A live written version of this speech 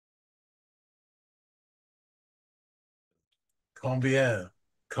Combien,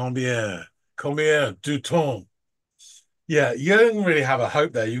 combien, combien du temps? Yeah, you don't really have a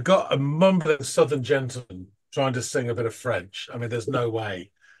hope there. You've got a mumbling Southern gentleman trying to sing a bit of French. I mean, there's no way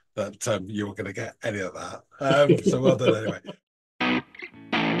that you were going to get any of that. So well done anyway.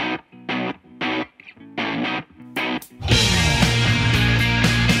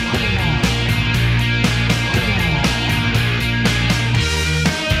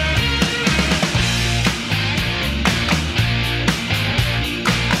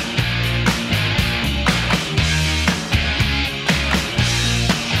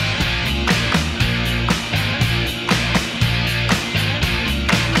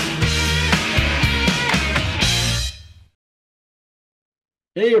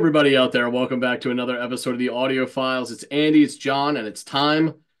 Hey, everybody out there. Welcome back to another episode of the Audiophiles. It's Andy, it's John, and it's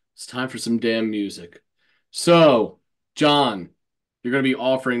time. It's time for some damn music. So, John, you're going to be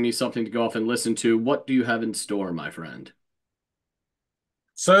offering me something to go off and listen to. What do you have in store, my friend?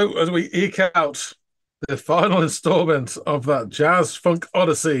 So as we eke out the final installment of that jazz funk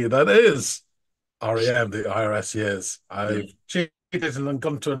odyssey that is R.E.M, the IRS years, I've cheated and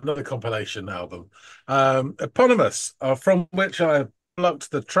gone to another compilation album, eponymous, from which I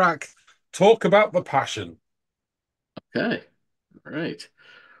plucked the track "Talk About the Passion." Okay. All right.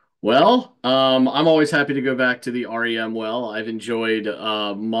 Well, I'm always happy to go back to the REM well. I've enjoyed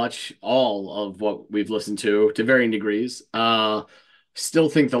much all of what we've listened to varying degrees. Still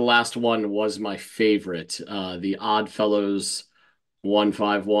think the last one was my favorite, the Oddfellows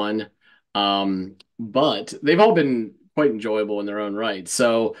 151. But they've all been quite enjoyable in their own right.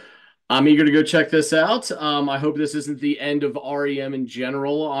 So I'm eager to go check this out. I hope this isn't the end of REM in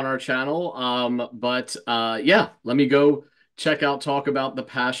general on our channel. But yeah, let me go check out Talk About the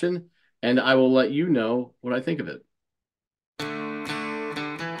Passion, and I will let you know what I think of it.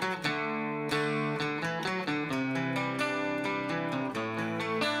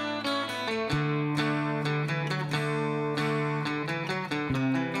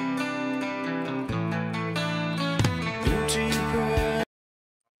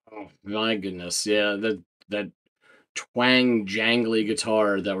 Oh my goodness, yeah, that twang jangly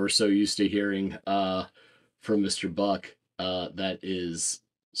guitar that we're so used to hearing from Mr. Buck, that is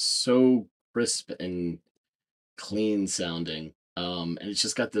so crisp and clean sounding. And it's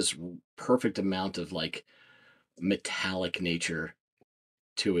just got this perfect amount of like metallic nature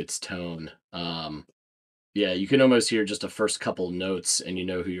to its tone. Yeah, you can almost hear just a first couple notes and you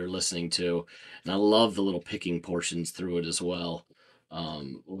know who you're listening to. And I love the little picking portions through it as well.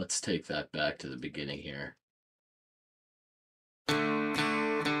 Let's take that back to the beginning here.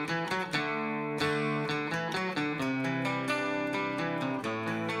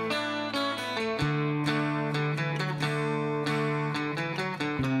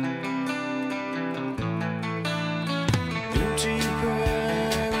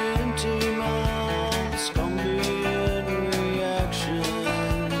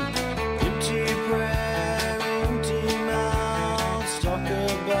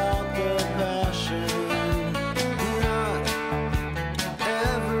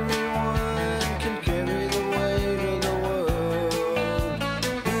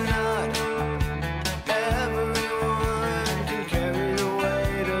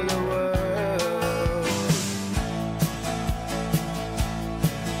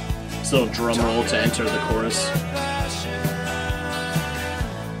 Little drum roll to enter the chorus.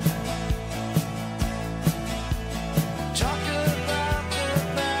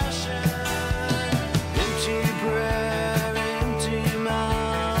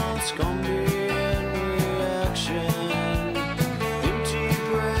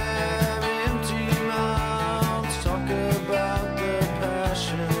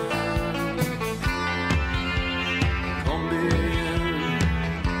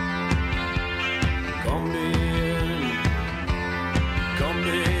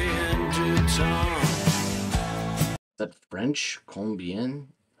 That French? Combien?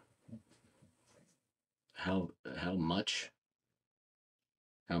 How much?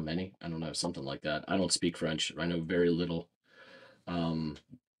 How many? I don't know, something like that. I don't speak French. I know very little.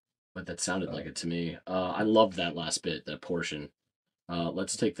 But that sounded like it to me. I love that last bit, that portion.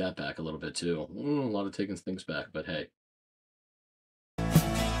 Let's take that back a little bit too. A lot of taking things back, but hey.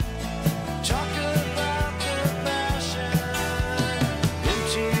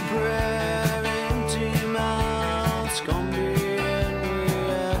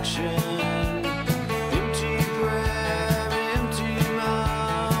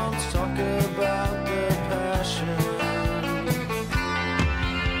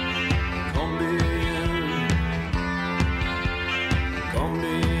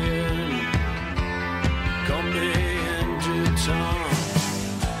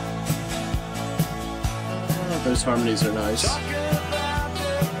 Those harmonies are nice.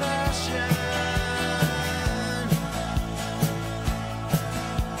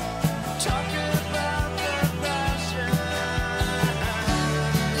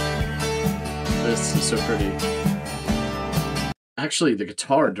 This is so pretty. Actually, the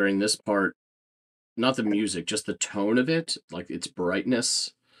guitar during this part, not the music, just the tone of it, like its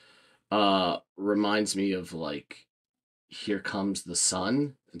brightness, reminds me of like Here Comes the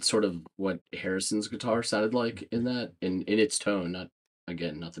Sun. It's sort of what Harrison's guitar sounded like in that, in its tone, not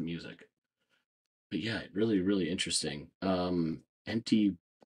again, not the music. But yeah, really, really interesting. Empty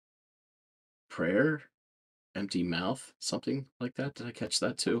prayer, empty mouth, something like that. Did I catch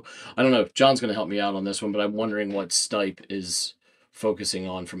that too? I don't know. John's gonna help me out on this one, but I'm wondering what Stipe is focusing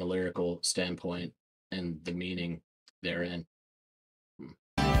on from a lyrical standpoint and the meaning therein.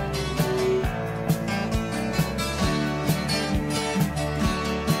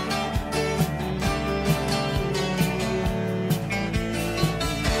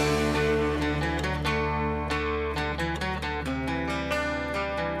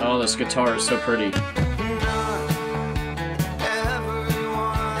 Oh, this guitar is so pretty.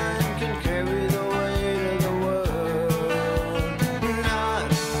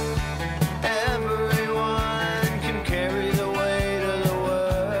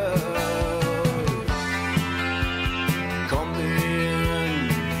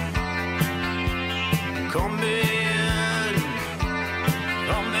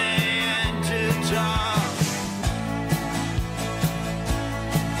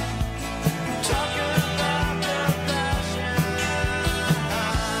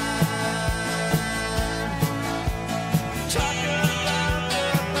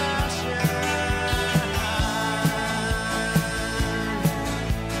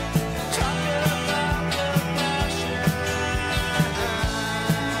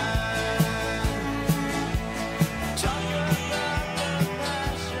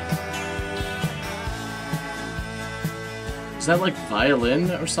 Is that like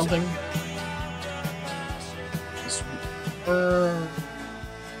violin or something?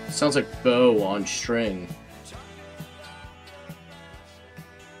 Sounds like bow on string.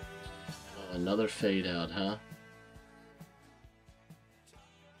 Oh, another fade out, huh?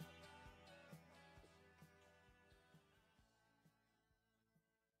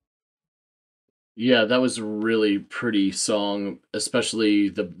 Yeah, that was a really pretty song, especially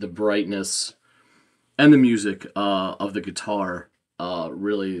the brightness and the music of the guitar.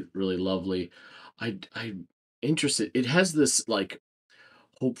 Really, really lovely. I'm interested. It has this like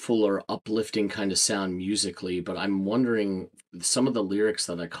hopeful or uplifting kind of sound musically, but I'm wondering some of the lyrics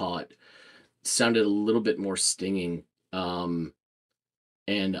that I caught sounded a little bit more stinging. And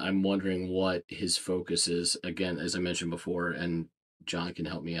I'm wondering what his focus is again, as I mentioned before, and John can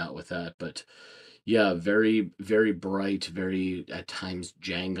help me out with that. But yeah, very, very bright, very at times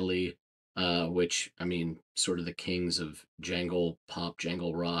jangly, which I mean, sort of the kings of jangle pop,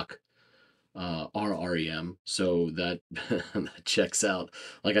 jangle rock are REM. So that that checks out.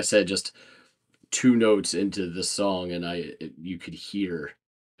 Like I said, just two notes into the song, and you could hear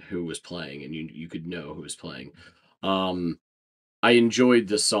who was playing, and you could know who was playing. Um, I enjoyed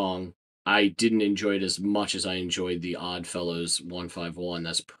the song. I didn't enjoy it as much as I enjoyed the Oddfellows 151.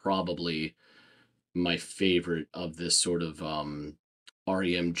 That's probably my favorite of this sort of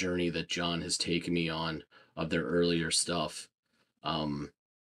REM journey that John has taken me on of their earlier stuff. Um,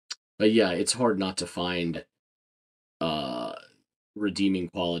 but yeah, it's hard not to find uh, redeeming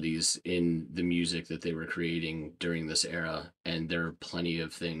qualities in the music that they were creating during this era, and there are plenty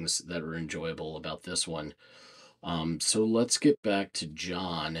of things that are enjoyable about this one. So let's get back to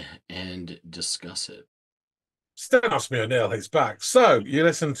John and discuss it. Stenhouse me O'Neill, he's back. So you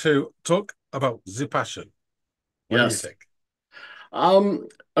listen to talk about the passion. What do you Yes. think?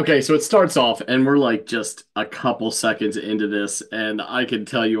 Okay, so it starts off and we're like just a couple seconds into this, and I can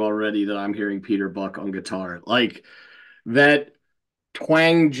tell you already that I'm hearing Peter Buck on guitar. Like that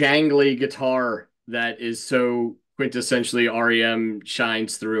twang jangly guitar that is so quintessentially REM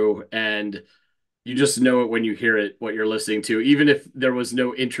shines through, and you just know it when you hear it, what you're listening to. Even if there was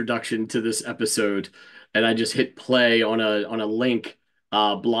no introduction to this episode and I just hit play on a link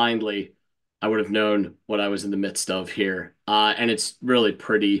blindly, I would have known what I was in the midst of here. And it's really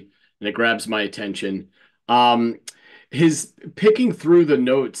pretty and it grabs my attention. Um, his picking through the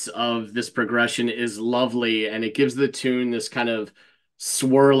notes of this progression is lovely, and it gives the tune this kind of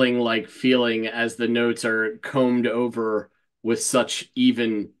swirling like feeling as the notes are combed over with such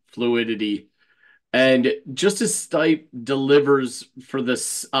even fluidity. And just as Stipe delivers for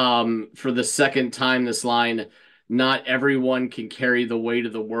this for the second time this line, not everyone can carry the weight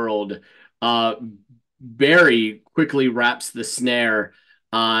of the world, uh, Barry quickly wraps the snare,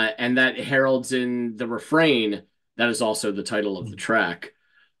 and that heralds in the refrain. That is also the title of the track.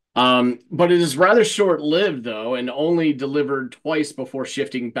 But it is rather short-lived, though, and only delivered twice before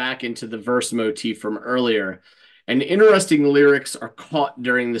shifting back into the verse motif from earlier. And interesting lyrics are caught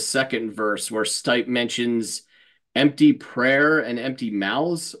during the second verse, where Stipe mentions empty prayer and empty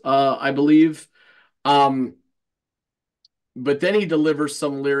mouths, I believe. Um, but then he delivers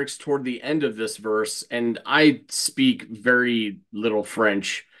some lyrics toward the end of this verse, and I speak very little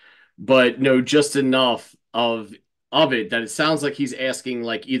French, but know just enough of it that it sounds like he's asking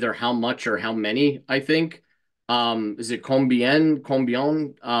like either how much or how many, I think. Is it combien,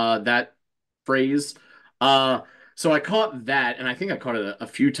 that phrase? Uh, so I caught that, and I think I caught it a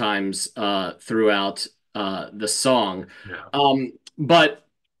few times throughout the song. Yeah. But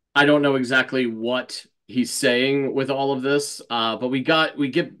I don't know exactly what he's saying with all of this. But we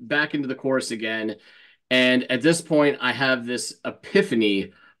get back into the chorus again, and at this point, I have this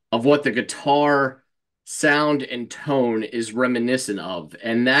epiphany of what the guitar sound and tone is reminiscent of,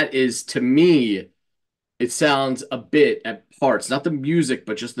 and that is to me it sounds a bit at parts, not the music,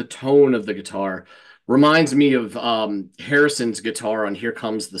 but just the tone of the guitar. Reminds me of Harrison's guitar on Here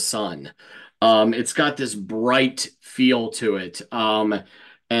Comes the Sun. It's got this bright feel to it.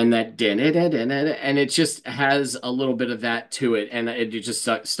 And that and it just has a little bit of that to it, and it just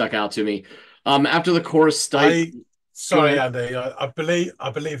stuck out to me. After the chorus, Stipe, I go sorry, ahead. Andy. I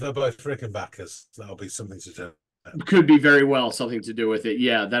believe they're both Rickenbackers. That'll be something to do. Could be very well something to do with it.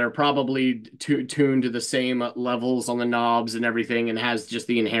 Yeah, that are probably tuned to the same levels on the knobs and everything, and has just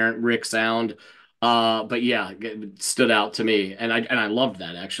the inherent Rick sound. But yeah, it stood out to me, and I loved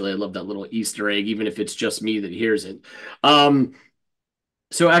that actually. I love that little Easter egg, even if it's just me that hears it. Um,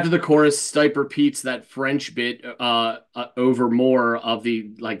 so after the chorus, Stipe repeats that French bit over more of the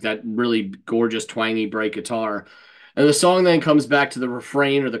like that really gorgeous twangy bright guitar, and the song then comes back to the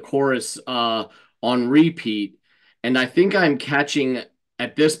refrain or the chorus on repeat. And I think I'm catching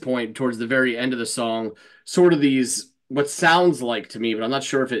at this point towards the very end of the song sort of these what sounds like to me, but I'm not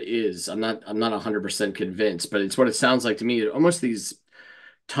sure if it is. I'm not 100% convinced, but it's what it sounds like to me. Almost these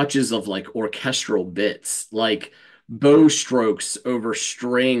touches of like orchestral bits, like bow strokes over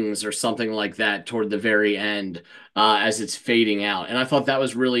strings or something like that toward the very end as it's fading out. And I thought that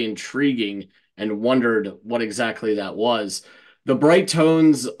was really intriguing and wondered what exactly that was. The bright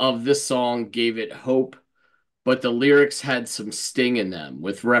tones of this song gave it hope, but the lyrics had some sting in them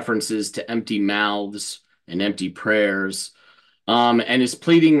with references to empty mouths and empty prayers, and is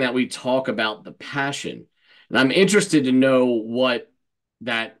pleading that we talk about the passion. And I'm interested to know what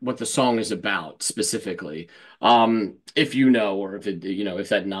the song is about specifically. If you know, or if it, if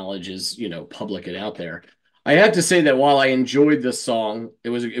that knowledge is, public and out there. I have to say that while I enjoyed this song, it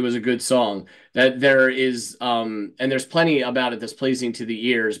was a good song. That there is, and there's plenty about it that's pleasing to the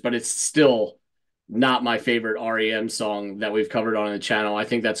ears, but it's still not my favorite REM song that we've covered on the channel. I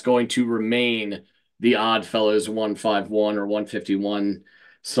think that's going to remain the Oddfellows 151 or 151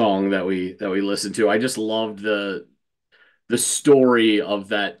 song that we listened to. I just loved the story of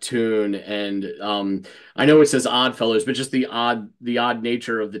that tune, and I know it says Oddfellows, but just the odd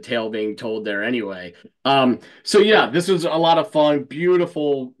nature of the tale being told there anyway. So yeah, this was a lot of fun,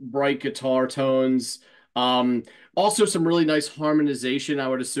 beautiful bright guitar tones. um Also some really nice harmonization, I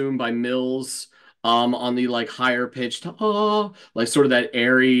would assume, by Mills on the like higher pitched like sort of that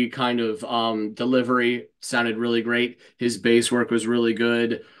airy kind of delivery sounded really great. His bass work was really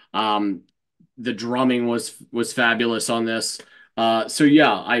good. The drumming was fabulous on this. So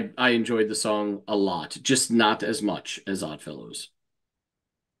yeah, I enjoyed the song a lot, just not as much as Oddfellows.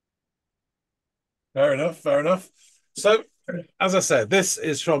 Fair enough. Fair enough. So, as I said, this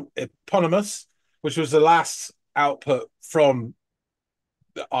is from Eponymous, which was the last output from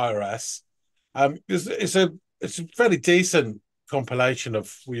the IRS. It's a fairly decent compilation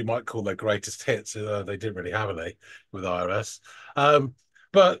of what you might call their greatest hits. They didn't really have any with IRS,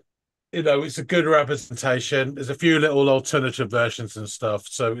 but it's a good representation. There's a few little alternative versions and stuff,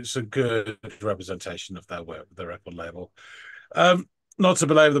 so it's a good representation of their work, the record label. Not to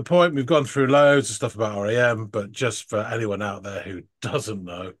belabor the point, we've gone through loads of stuff about R.E.M, but just for anyone out there who doesn't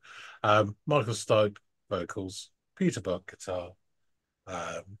know, Michael Stipe vocals, Peter Buck guitar,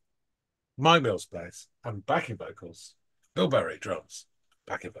 um, Mike Mills bass, and backing vocals, Bill Berry drums,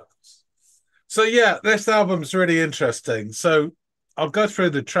 backing vocals. So yeah, this album's really interesting. So I'll go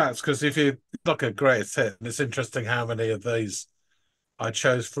through the tracks because if you look at greatest hit, it's interesting how many of these I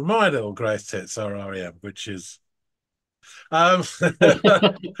chose from my little greatest hits are R.E.M, which is Um,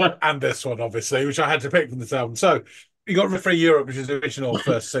 and this one, obviously, which I had to pick from this album. So you got Free Europe, which is the original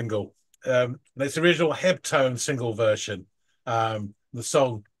first single. And it's the original Hebtone single version. The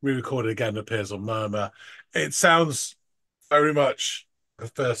song re-recorded again appears on Murmur. It sounds very much the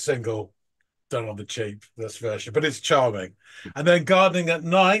first single done on the cheap, this version, but it's charming. And then Gardening at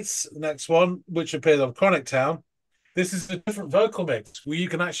Night, the next one, which appeared on Chronic Town. This is a different vocal mix where you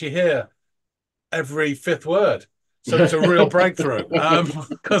can actually hear every fifth word. So it's a real breakthrough.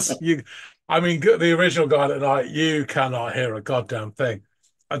 Because I mean, the original Guy at Night, you cannot hear a goddamn thing.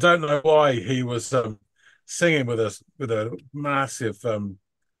 I don't know why he was singing with us with a massive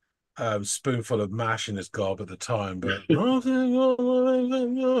spoonful of mash in his gob at the time, but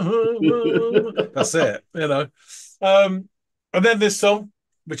that's it, you know. And then this song,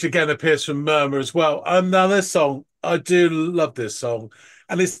 which again appears from Murmur as well. And now this song, I do love this song,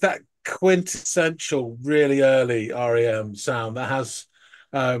 and it's that quintessential, really early REM sound that has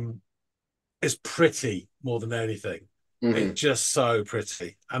is pretty more than anything. Mhm. It's just so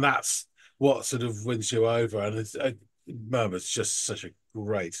pretty, and that's what sort of wins you over. And Murmur's just such a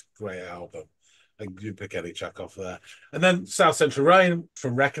great album. And you pick any track off there. And then South Central Rain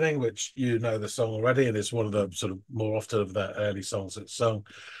from Reckoning, which you know the song already, and it's one of the sort of more often of their early songs that's sung.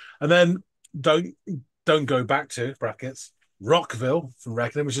 And then don't don't go back to brackets Rockville from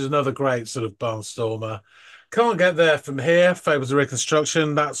Reckoning, which is another great sort of barnstormer. Can't get there from here. Fables of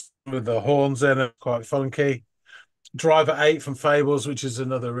Reconstruction. That's with the horns in it, quite funky. Driver 8 from Fables, which is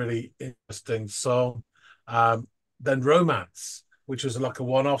another really interesting song. Then Romance, which was like a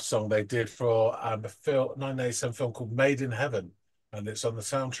one-off song they did for a 1987 film called Made in Heaven, and it's on the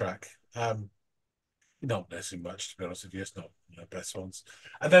soundtrack. Not missing much, to be honest with you. It's not the best ones.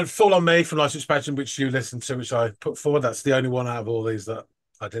 And then Full on Me from Life's Expansion, which you listened to, which I put forward. That's the only one out of all these that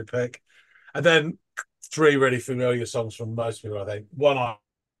I did pick. And then three really familiar songs from most people, I think. One I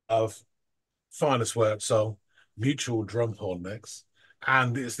love, Finest Work song, Mutual Drum Horn Mix,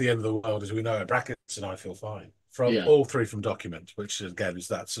 and It's the End of the World as we know it, brackets, and I Feel Fine. From Yeah. all three from Document, which again is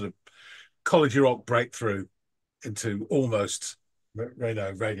that sort of college rock breakthrough into almost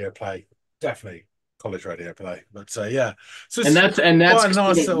radio play. Definitely college radio play. But yeah, so And it's that's quite a kind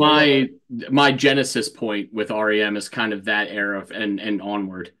nice of little. my genesis point with REM is kind of that era and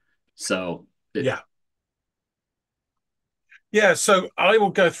onward. So Yeah, yeah. So I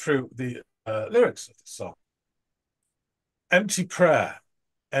will go through the lyrics of the song. Empty prayer,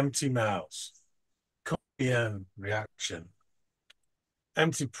 empty mouths, reaction.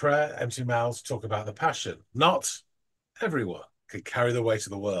 Empty prayer, empty mouths talk about the passion. Not everyone can carry the weight of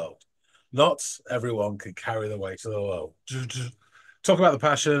the world. Not everyone can carry the weight of the world. Talk about the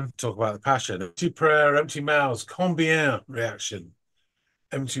passion, talk about the passion. Empty prayer, empty mouths, combien reaction.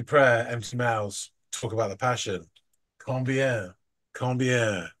 Empty prayer, empty mouths, talk about the passion. Combien,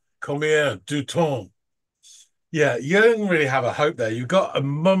 combien, combien du temps. Yeah, you don't really have a hope there. You've got a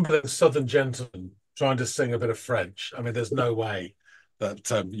mumbling southern gentleman trying to sing a bit of French. I mean, there's no way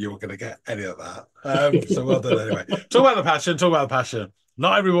that you were going to get any of that. So well done anyway. Talk about the passion, talk about the passion.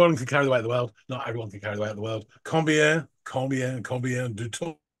 Not everyone can carry the weight of the world. Not everyone can carry the weight of the world. Combien, combien, combien du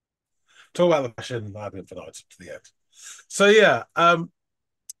temps. Talk about the passion, ad infinitum to the end. So yeah,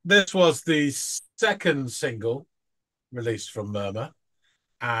 this was the second single released from Murmur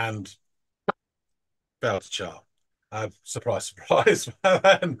and failed to chart. Surprise, surprise.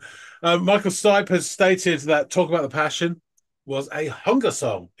 Michael Stipe has stated that Talk About the Passion was a hunger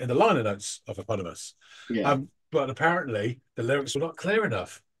song in the liner notes of Eponymous. yeah. But apparently the lyrics were not clear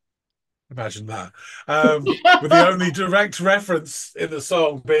enough. Imagine that. With the only direct reference in the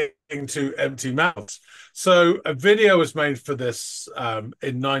song being to Empty Mouths. So a video was made for this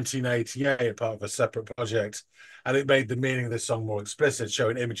in 1988, part of a separate project, and it made the meaning of this song more explicit,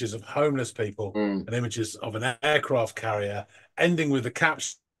 showing images of homeless people Mm. and images of an aircraft carrier, ending with the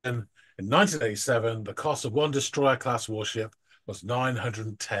caption, in 1987, the cost of one destroyer-class warship was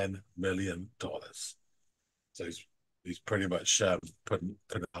 $910 million. So he's pretty much putting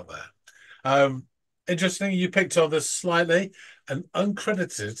it out there. Interesting, you picked on this slightly. An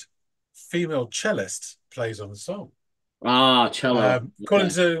uncredited female cellist plays on the song. Ah, cello. According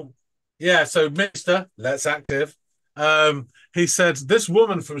Okay. to, yeah, so Mister, Let's Active, he said this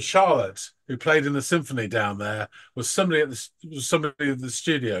woman from Charlotte who played in the symphony down there was somebody at the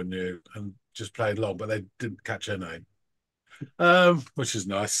studio knew and just played along, but they didn't catch her name, which is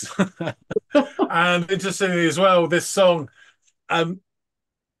nice. And interestingly as well, this song, um,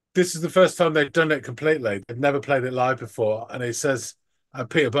 this is the first time they've done it completely. They've never played it live before. And he says,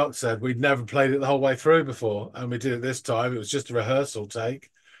 Peter Buck said, we'd never played it the whole way through before. And we did it this time. It was just a rehearsal take.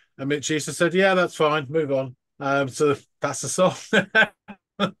 And Mitch Easter said, yeah, that's fine. Move on. So that's the song.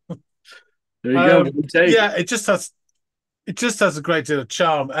 There you go. One take. Yeah, it just has a great deal of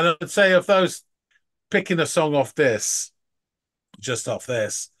charm. And I'd say of those picking a song off this, just off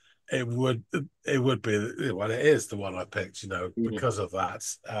this, it would it would be well, it is the one I picked, Mhm. because of that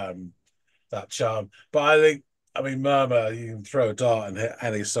charm. But I think, I mean, Murmur, you can throw a dart and hit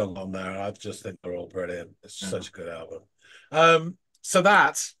any song on there. I just think they're all brilliant. It's Yeah. such a good album. So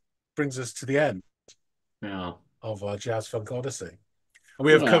that brings us to the end Yeah. of our Jazz Funk Odyssey. And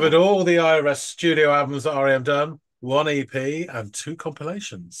we have covered Well, all the IRS studio albums that R.E.M done, one EP and two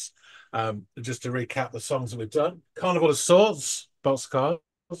compilations. Just to recap the songs that we've done: Carnival of Swords, Boxcars,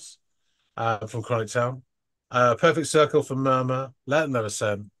 from Chronic Town, Perfect Circle from Murmur, Let Them Never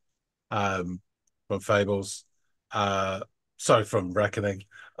Send, from Fables, uh, sorry, from Reckoning,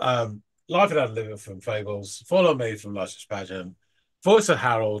 Life Without Living from Fables, Fall on Me from Licensed Pageant, Voice of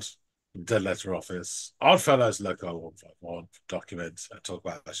Harold, Dead Letter Office, Oddfellows Loco 151, Document, and Talk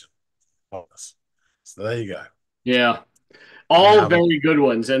About Passion. So there you go. yeah. And you All have a, very good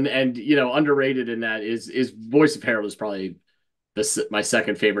ones, and underrated in that is Voice of Harold is probably my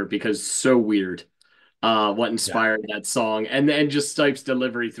second favorite because so weird. What yeah, inspired that song, and just Stipe's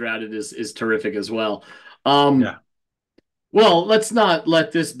delivery throughout it is terrific as well. Um, yeah, well, let's not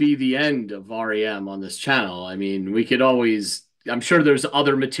let this be the end of REM on this channel. I mean, we could always. I'm sure there's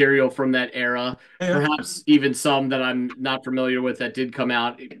other material from that era, yeah. perhaps even some that I'm not familiar with that did come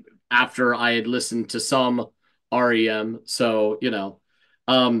out after I had listened to some REM. So,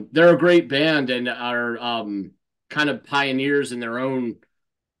 they're a great band and are kind of pioneers in their own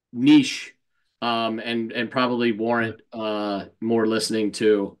niche, and probably Yeah. warrant more listening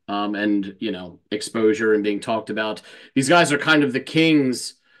to, and exposure and being talked about. These guys are kind of the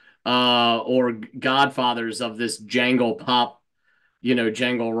kings, or godfathers of this jangle pop,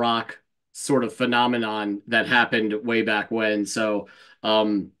 jangle rock sort of phenomenon that happened way back when. So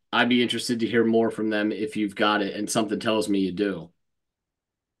I'd be interested to hear more from them if you've got it, and something tells me you do.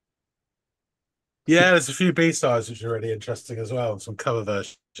 Yeah, there's a few B-sides which are really interesting as well, and some cover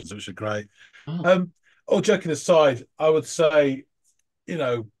versions which are great. Oh, Um, all joking aside, I would say, you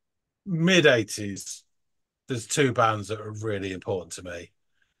know, mid 80s, there's two bands that are really important to me.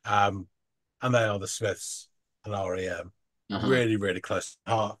 Um, and they are the Smiths and REM. uh-huh. Really, really close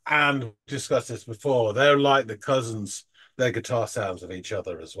to heart. And we discussed this before. They're like the cousins, their guitar sounds of each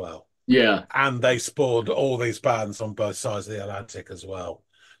other as well. Yeah. And they spawned all these bands on both sides of the Atlantic as well.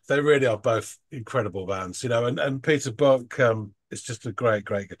 They really are both incredible bands, and Peter Buck is just a great,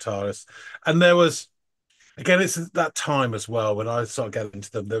 great guitarist. And there was, again, it's that time as well when I started getting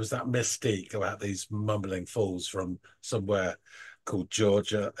into them, there was that mystique about these mumbling fools from somewhere called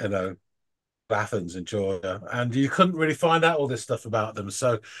Georgia, Athens in Georgia, and you couldn't really find out all this stuff about them.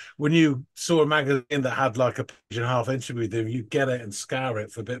 So when you saw a magazine that had like a page and a half interview with them, you get it and scour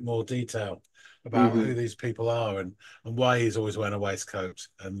it for a bit more detail about who Hmm. these people are and why he's always wearing a waistcoat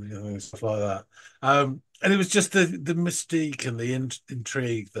and stuff like that. And it was just the mystique and the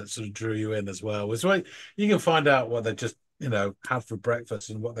intrigue that sort of drew you in as well. Was right, you can find out what they just had for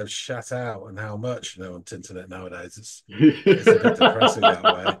breakfast and what they've shat out and how much on Tinternet nowadays. It's a bit depressing that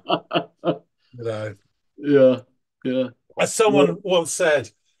way. You know, Yeah, yeah. as Well, someone once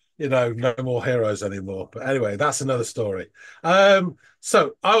said, no more heroes anymore. But anyway, that's another story.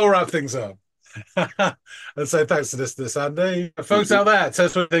 So I will wrap things up and say thanks to this, Andy. thank Folks you. out there, tell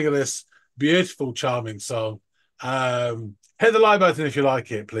us what you think of this beautiful, charming song. Hit the like button if you like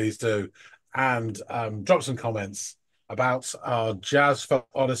it, please do. And drop some comments about our Jazz Folk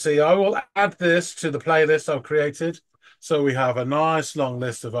Odyssey. I will add this to the playlist I've created. So we have a nice long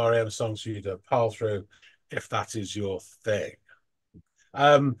list of REM songs for you to pile through if that is your thing.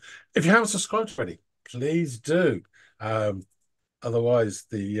 Um, if you haven't subscribed already, please do. Um, Otherwise,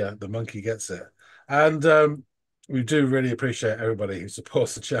 the monkey gets it. And we do really appreciate everybody who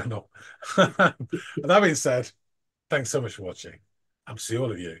supports the channel. And that being said, thanks so much for watching. I'll see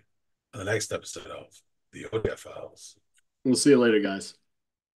all of you in the next episode of the Audio Files. We'll see you later, guys.